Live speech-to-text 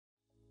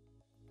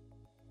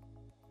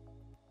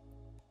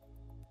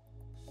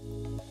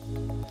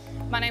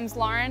My name's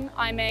Lauren.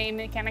 I'm a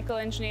mechanical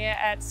engineer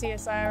at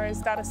CSIRO's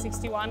DARPA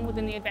 61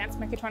 within the Advanced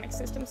Mechatronics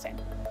Systems team.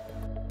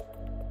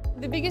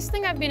 The biggest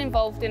thing I've been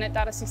involved in at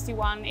DARPA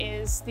 61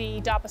 is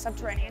the DARPA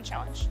Subterranean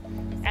Challenge.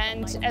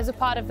 And as a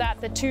part of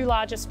that, the two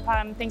largest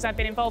things I've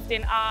been involved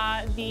in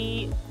are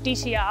the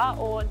DTR,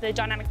 or the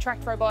Dynamic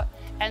Tracked Robot,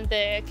 and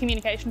the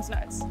communications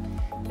nodes.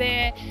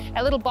 They're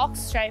a little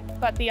box shape,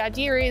 but the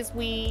idea is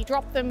we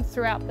drop them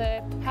throughout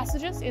the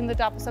passages in the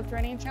DARPA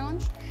Subterranean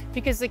Challenge,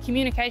 because the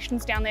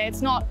communications down there,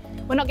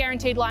 we're not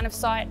guaranteed line of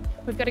sight.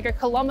 We've got to go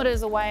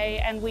kilometres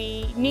away, and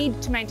we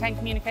need to maintain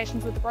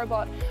communications with the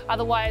robot,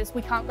 otherwise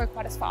we can't go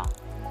quite as far.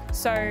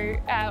 So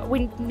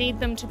we need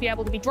them to be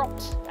able to be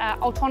dropped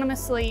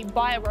autonomously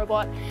by a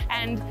robot,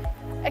 and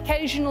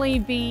occasionally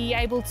be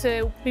able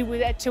to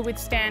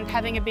withstand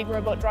having a big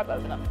robot drive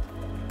over them.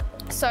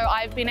 So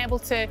I've been able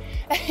to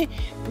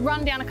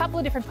run down a couple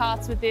of different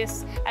paths with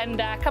this and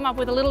come up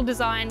with a little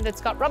design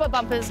that's got rubber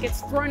bumpers, gets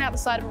thrown out the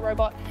side of a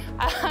robot,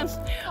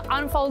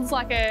 unfolds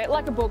like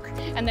a book,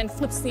 and then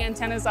flips the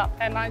antennas up.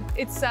 And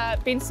it's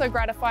been so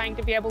gratifying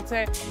to be able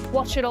to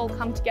watch it all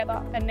come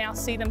together and now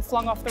see them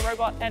flung off the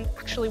robot and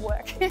actually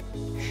work.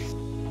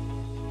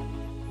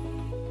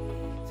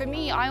 For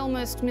me, I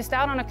almost missed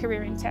out on a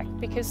career in tech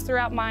because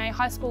throughout my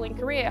high schooling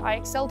career, I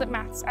excelled at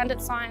maths and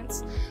at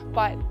science,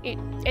 but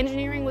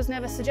engineering was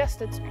never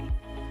suggested to me.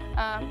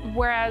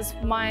 Whereas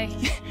my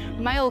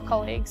male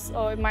colleagues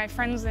or my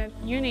friends at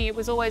uni, it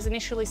was always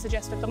initially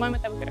suggested the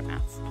moment they were good at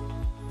maths.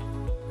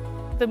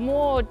 The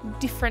more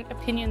different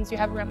opinions you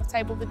have around the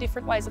table, the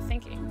different ways of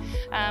thinking,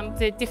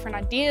 the different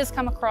ideas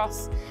come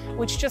across,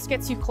 which just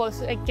gets you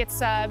closer, it gets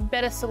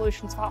better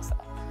solutions faster.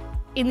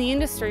 In the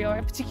industry,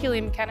 or particularly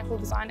in mechanical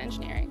design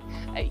engineering,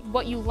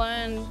 what you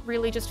learn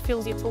really just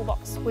fills your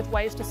toolbox with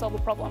ways to solve a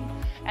problem.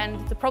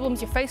 And the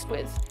problems you're faced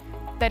with,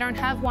 they don't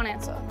have one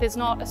answer. There's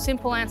not a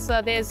simple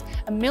answer, there's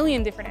a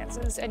million different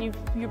answers, and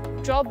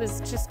your job is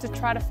just to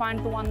try to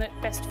find the one that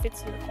best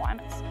fits your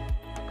requirements.